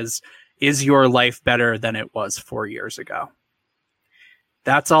that is your life better than it was 4 years ago?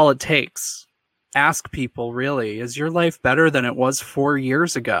 That's all it takes. Ask people, really, is your life better than it was 4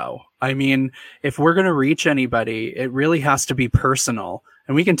 years ago? I mean, if we're going to reach anybody, it really has to be personal.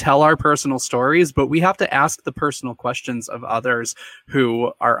 And we can tell our personal stories, but we have to ask the personal questions of others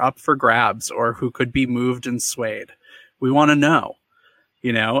who are up for grabs or who could be moved and swayed. We want to know,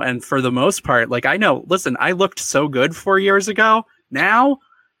 and for the most part, I I looked so good 4 years ago. Now,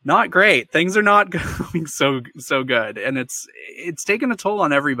 not great. Things are not going so good. And it's taken a toll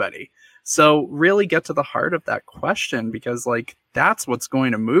on everybody. So really get to the heart of that question, because that's what's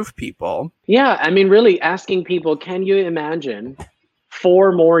going to move people. Yeah. I mean, really asking people, can you imagine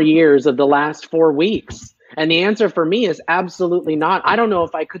 4 more years of the last 4 weeks? And the answer for me is absolutely not. I don't know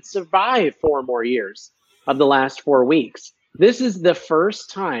if I could survive 4 more years of the last 4 weeks. This is the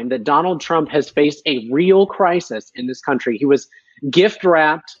first time that Donald Trump has faced a real crisis in this country. He was gift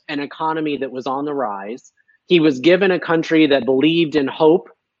wrapped an economy that was on the rise. He was given a country that believed in hope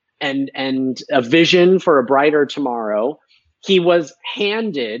and a vision for a brighter tomorrow. He was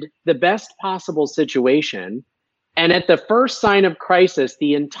handed the best possible situation. And at the first sign of crisis,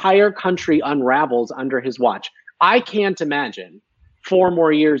 the entire country unravels under his watch. I can't imagine 4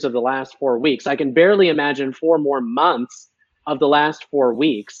 more years of the last 4 weeks. I can barely imagine 4 more months of the last 4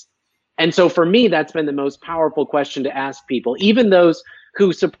 weeks. And so for me, that's been the most powerful question to ask people, even those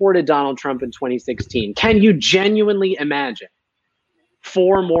who supported Donald Trump in 2016. Can you genuinely imagine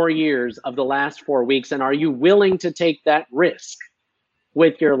 4 more years of the last 4 weeks? And are you willing to take that risk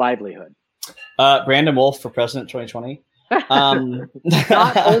with your livelihood? Brandon Wolf for president 2020.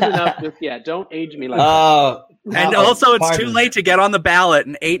 Not old enough just yet. Don't age me like that. And also, it's too late to get on the ballot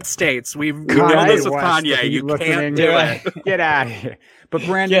in 8 states. We know this with Kanye. You can't do it. Get out of here. But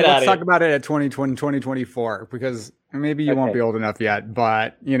Brandon, let's talk about it at 2020, 2024, because maybe you won't be old enough yet,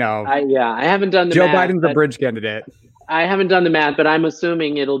 but, you know. I haven't done the Joe math. Biden's the bridge candidate. I haven't done the math, but I'm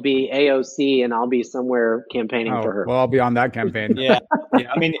assuming it'll be AOC and I'll be somewhere campaigning for her. Well, I'll be on that campaign. Yeah.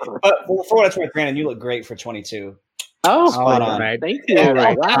 I mean, but for what it's worth, Brandon, you look great for 22. Oh, spot on. Right. Thank you.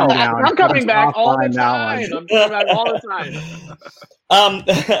 Right. Wow. I'm coming back all the time. I'm coming back all the time.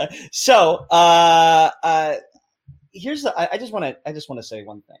 So here's I just want to say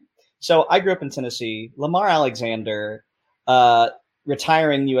one thing. So I grew up in Tennessee. Lamar Alexander,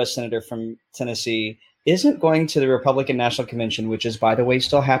 retiring U.S. Senator from Tennessee, isn't going to the Republican National Convention, which is, by the way,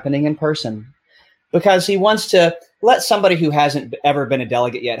 still happening in person, because he wants to let somebody who hasn't ever been a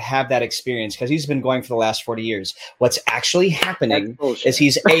delegate yet have that experience, because he's been going for the last 40 years. What's actually happening is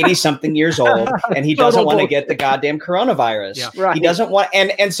he's 80-something years old, and he doesn't want to get the goddamn coronavirus. Yeah. Right. He doesn't want,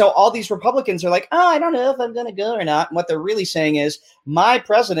 and so all these Republicans are like, I don't know if I'm going to go or not. And what they're really saying is, my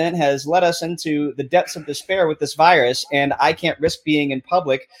president has led us into the depths of despair with this virus, and I can't risk being in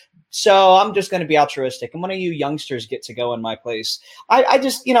public. So I'm just going to be altruistic. And one of you youngsters get to go in my place. I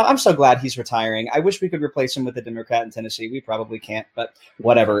just, I'm so glad he's retiring. I wish we could replace him with a Democrat in Tennessee. We probably can't, but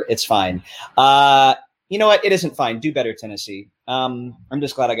whatever. It's fine. You know what? It isn't fine. Do better, Tennessee. I'm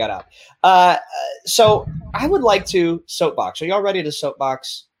just glad I got out. So I would like to soapbox. Are y'all ready to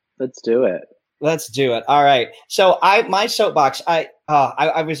soapbox? Let's do it. Let's do it. All right. So my soapbox, I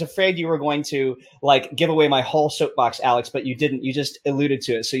was afraid you were going to give away my whole soapbox, Alex, but you didn't. You just alluded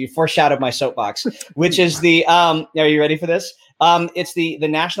to it. So you foreshadowed my soapbox, which is the, are you ready for this? It's the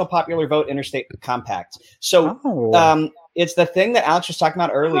National Popular Vote Interstate Compact. So it's the thing that Alex was talking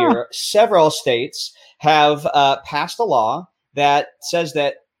about earlier. Several states have passed a law that says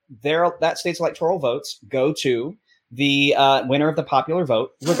that that state's electoral votes go to the winner of the popular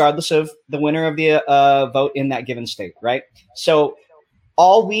vote, regardless of the winner of the vote in that given state, right? So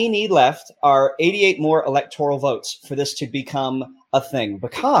all we need left are 88 more electoral votes for this to become a thing,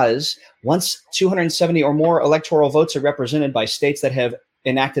 because once 270 or more electoral votes are represented by states that have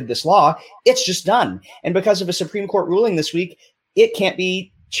enacted this law, it's just done. And because of a Supreme Court ruling this week, it can't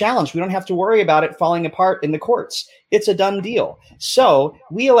be challenged. We don't have to worry about it falling apart in the courts. It's a done deal. So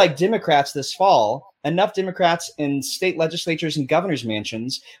we elect Democrats this fall, enough Democrats in state legislatures and governor's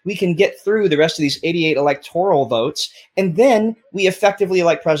mansions, we can get through the rest of these 88 electoral votes, and then we effectively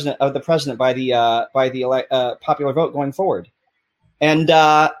elect the president by the popular vote going forward. And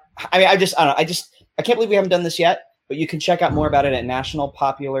I can't believe we haven't done this yet. But you can check out more about it at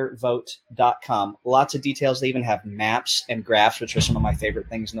nationalpopularvote.com. Lots of details. They even have maps and graphs, which are some of my favorite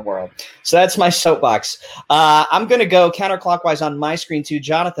things in the world. So that's my soapbox. I'm going to go counterclockwise on my screen too.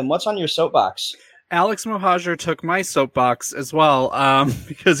 Jonathan, what's on your soapbox? Alex Mohajer took my soapbox as well,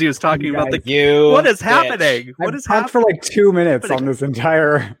 because he was talking about what is happening? What is happening? For 2 minutes on this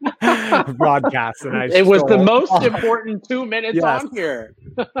entire broadcast, and it was the most important 2 minutes on here.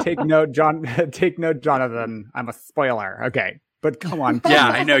 Take note, Jonathan. I'm a spoiler. Okay, but come on. Yeah,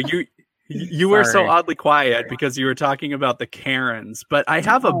 I know you were so oddly quiet because you were talking about the Karens, but I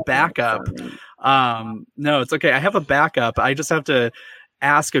have a backup. No, it's okay. I have a backup. I just have to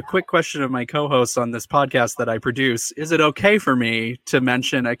ask a quick question of my co-hosts on this podcast that I produce. Is it okay for me to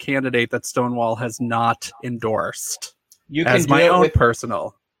mention a candidate that Stonewall has not endorsed? You can as my own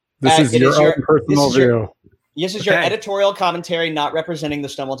personal. This is your own personal view. This is your editorial commentary, not representing the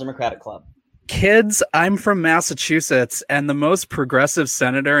Stonewall Democratic Club. Kids, I'm from Massachusetts, and the most progressive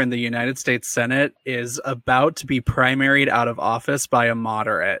senator in the United States Senate is about to be primaried out of office by a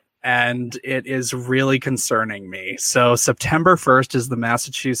moderate. And it is really concerning me. So September 1st is the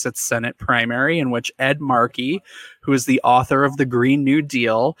Massachusetts Senate primary, in which Ed Markey, who is the author of the Green New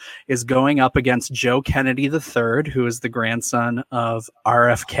Deal, is going up against Joe Kennedy III, who is the grandson of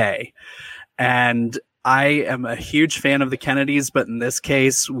RFK. And I am a huge fan of the Kennedys, but in this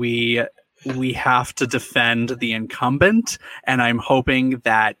case, we we have to defend the incumbent, and I'm hoping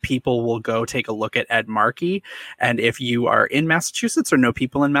that people will go take a look at Ed Markey. And if you are in Massachusetts or know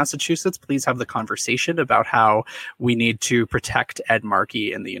people in Massachusetts, please have the conversation about how we need to protect Ed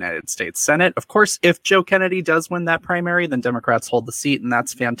Markey in the United States Senate. Of course, if Joe Kennedy does win that primary, then Democrats hold the seat, and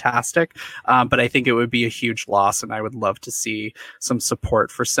that's fantastic. But I think it would be a huge loss, and I would love to see some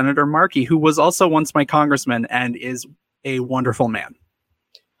support for Senator Markey, who was also once my congressman and is a wonderful man.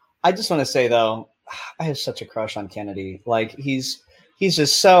 I just want to say, though, I have such a crush on Kennedy. Like, he's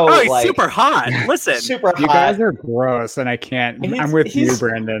just so he's super hot. Listen, super hot. You guys are gross, and I can't. I'm with you,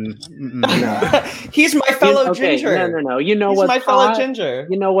 Brandon. He's my fellow ginger. No. You know he's what's my fellow hot? Ginger.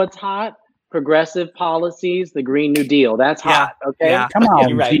 You know what's hot? Progressive policies, the Green New Deal. That's hot. Okay, yeah. Come on,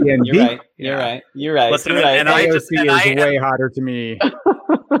 you're right. GND. You're right. Listen, you're right. and I just is way hotter to me.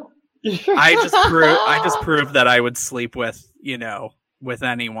 I just proved that I would sleep with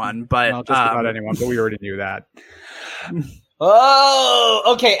anyone, but Well, just about anyone. But we already knew that. Oh,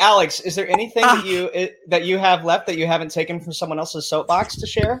 okay, Alex. Is there anything that you have left that you haven't taken from someone else's soapbox to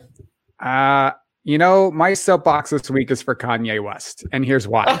share? My soapbox this week is for Kanye West, and here's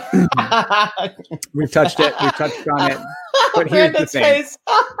why. We've touched on it, but here's the thing.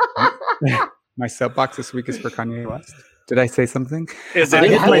 My soapbox this week is for Kanye West. Did I say something? Is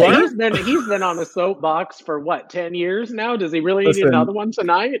it he's been on a soapbox for what, 10 years now? Does he really need another one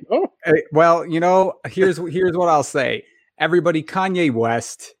tonight? Oh. Well, here's what I'll say. Everybody, Kanye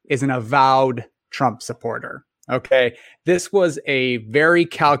West is an avowed Trump supporter. Okay. This was a very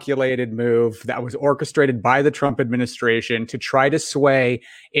calculated move that was orchestrated by the Trump administration to try to sway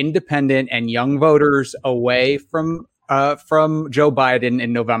independent and young voters away from Joe Biden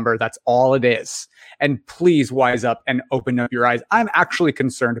in November. That's all it is. And please wise up and open up your eyes. I'm actually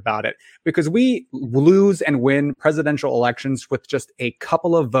concerned about it because we lose and win presidential elections with just a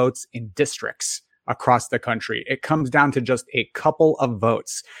couple of votes in districts across the country. It comes down to just a couple of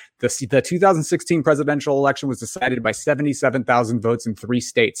votes. The 2016 presidential election was decided by 77,000 votes in 3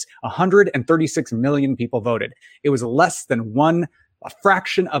 states. 136 million people voted. It was less than a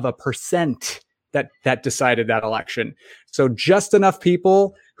fraction of a percent that decided that election. So just enough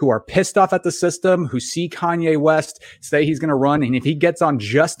people who are pissed off at the system, who see Kanye West say he's going to run, and if he gets on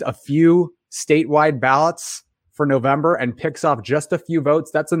just a few statewide ballots for November and picks off just a few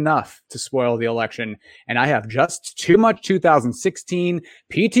votes, that's enough to spoil the election. And I have just too much 2016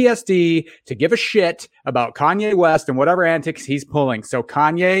 PTSD to give a shit about Kanye West and whatever antics he's pulling. So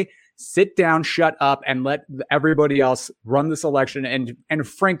Kanye, sit down, shut up, and let everybody else run this election. And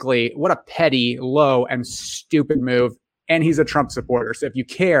frankly, what a petty, low, and stupid move. And he's a Trump supporter. So if you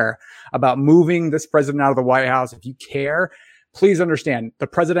care about moving this president out of the White House, if you care, please understand the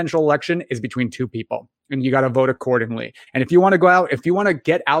presidential election is between 2 people, and you got to vote accordingly. And if you want to go out, if you want to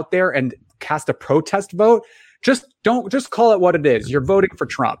get out there and cast a protest vote, just call it what it is. You're voting for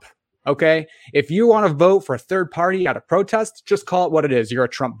Trump. Okay. If you want to vote for a third party at a protest, just call it what it is. You're a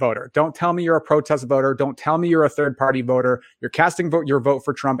Trump voter. Don't tell me you're a protest voter. Don't tell me you're a third party voter. You're casting your vote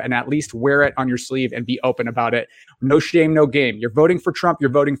for Trump, and at least wear it on your sleeve and be open about it. No shame, no game. You're voting for Trump.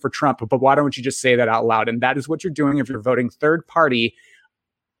 You're voting for Trump. But why don't you just say that out loud? And that is what you're doing if you're voting third party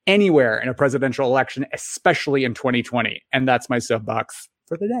anywhere in a presidential election, especially in 2020. And that's my soapbox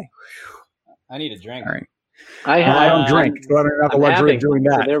for the day. I need a drink. All right. I don't drink, so I don't have the luxury of doing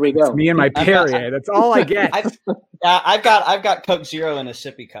that. So there we go. It's me and my Perrier. That's all I get. I've got Coke Zero in a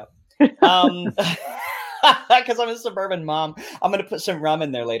sippy cup. Because I'm a suburban mom. I'm going to put some rum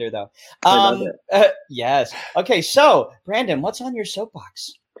in there later, though. Yes. Okay, so, Brandon, what's on your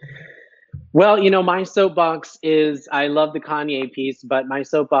soapbox? Well, my soapbox is, I love the Kanye piece, but my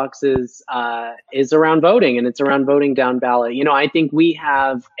soapbox is around voting, and it's around voting down ballot. I think we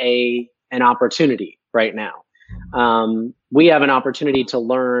have an opportunity right now. We have an opportunity to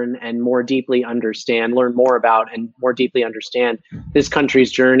learn and learn more about and more deeply understand this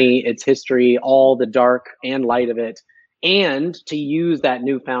country's journey, its history, all the dark and light of it, and to use that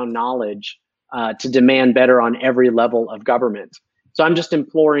newfound knowledge to demand better on every level of government. So I'm just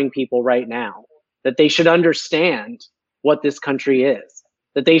imploring people right now that they should understand what this country is,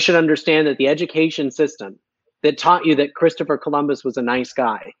 that they should understand that the education system that taught you that Christopher Columbus was a nice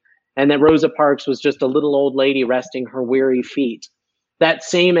guy, and that Rosa Parks was just a little old lady resting her weary feet. That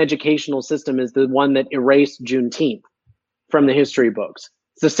same educational system is the one that erased Juneteenth from the history books.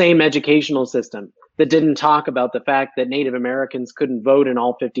 It's the same educational system that didn't talk about the fact that Native Americans couldn't vote in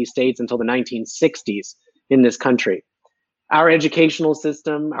all 50 states until the 1960s in this country. Our educational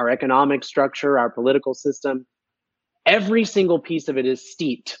system, our economic structure, our political system, every single piece of it is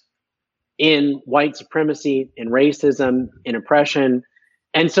steeped in white supremacy, in racism, in oppression,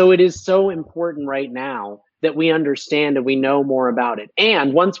 And so it is so important right now that we understand and we know more about it.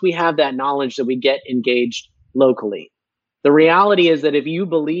 And once we have that knowledge, that we get engaged locally. The reality is that if you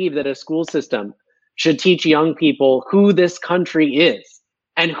believe that a school system should teach young people who this country is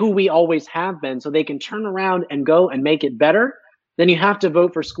and who we always have been so they can turn around and go and make it better, then you have to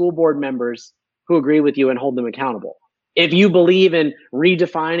vote for school board members who agree with you and hold them accountable. If you believe in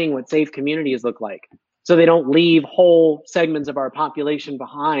redefining what safe communities look like, so they don't leave whole segments of our population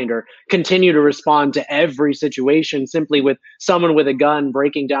behind or continue to respond to every situation simply with someone with a gun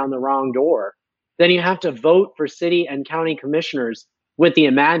breaking down the wrong door, then you have to vote for city and county commissioners with the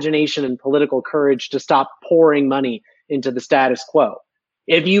imagination and political courage to stop pouring money into the status quo.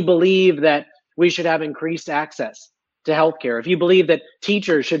 If you believe that we should have increased access to healthcare, if you believe that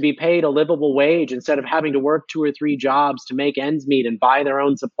teachers should be paid a livable wage instead of having to work 2 or 3 jobs to make ends meet and buy their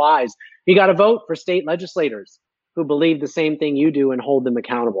own supplies, you got to vote for state legislators who believe the same thing you do and hold them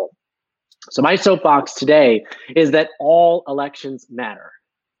accountable. So my soapbox today is that all elections matter.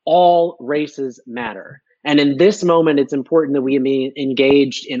 All races matter. And in this moment, it's important that we be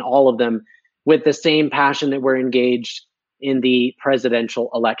engaged in all of them with the same passion that we're engaged in the presidential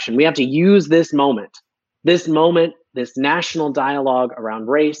election. We have to use this moment, this national dialogue around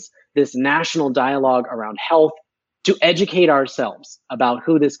race, this national dialogue around health, to educate ourselves about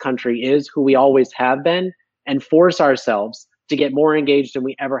who this country is, who we always have been, and force ourselves to get more engaged than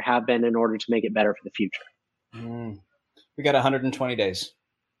we ever have been in order to make it better for the future. We got 120 days.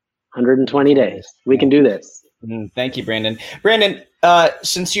 120 days. We can do this. Thank you, Brandon. Brandon,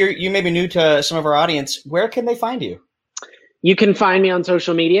 since you may be new to some of our audience, where can they find you? You can find me on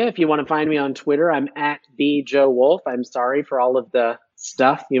social media. If you want to find me on Twitter, I'm at @BJoeWolf. I'm sorry for all of the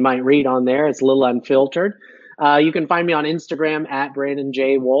stuff you might read on there. It's a little unfiltered. You can find me on Instagram at Brandon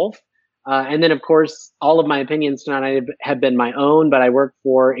J. Wolf. And then, of course, all of my opinions tonight have been my own, but I work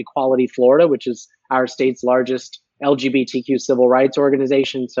for Equality Florida, which is our state's largest LGBTQ civil rights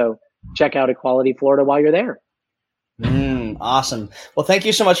organization. So check out Equality Florida while you're there. Awesome. Well, thank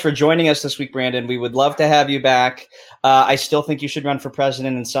you so much for joining us this week, Brandon. We would love to have you back. I still think you should run for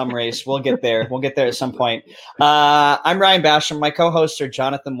president in some race. We'll get there. We'll get there at some point. I'm Ryan Basham. My co-hosts are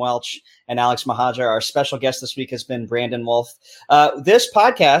Jonathan Welch and Alex Mohajer. Our special guest this week has been Brandon Wolf. This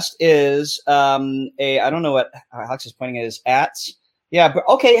podcast is I don't know what Alex is pointing at his at. Yeah, but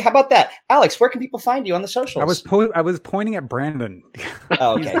okay. How about that, Alex? Where can people find you on the socials? I was pointing at Brandon.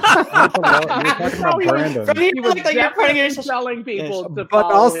 Oh, okay. You're talking about Brandon. He was definitely telling people to but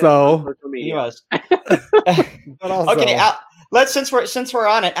also he was. But also, okay, since we're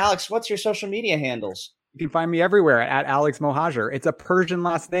on it, Alex, what's your social media handles? You can find me everywhere at Alex Mohajer. It's a Persian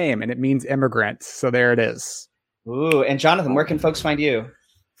last name and it means immigrant. So there it is. Ooh, and Jonathan, where can folks find you?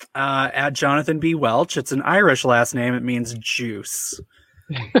 At Jonathan B. Welch. It's an Irish last name. It means juice.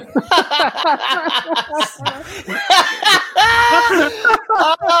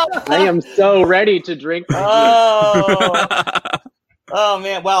 I am so ready to drink. Oh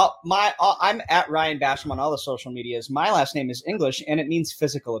man. Well, I'm at Ryan Basham on all the social medias. My last name is English and it means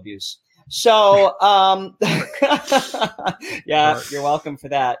physical abuse. So, yeah, you're welcome for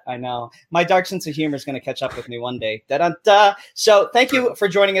that. I know my dark sense of humor is going to catch up with me one day. Da-da-da. So thank you for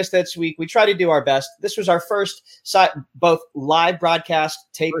joining us this week. We try to do our best. This was our first both live broadcast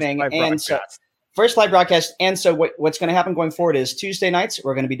taping first live broadcast. And so what's going to happen going forward is Tuesday nights,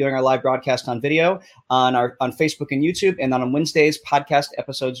 we're going to be doing our live broadcast on video on Facebook and YouTube. And then on Wednesdays, podcast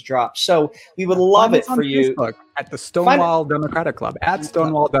episodes drop. So we would love it for you. Facebook at the Stonewall Democratic Club, at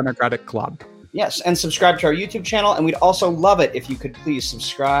Stonewall Democratic Club. Yes. And subscribe to our YouTube channel. And we'd also love it if you could please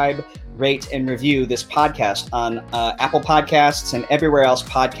subscribe, rate, and review this podcast on Apple Podcasts and everywhere else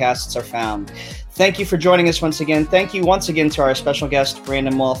podcasts are found. Thank you for joining us once again. Thank you once again to our special guest,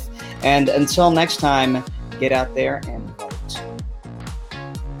 Brandon Wolf. And until next time, get out there and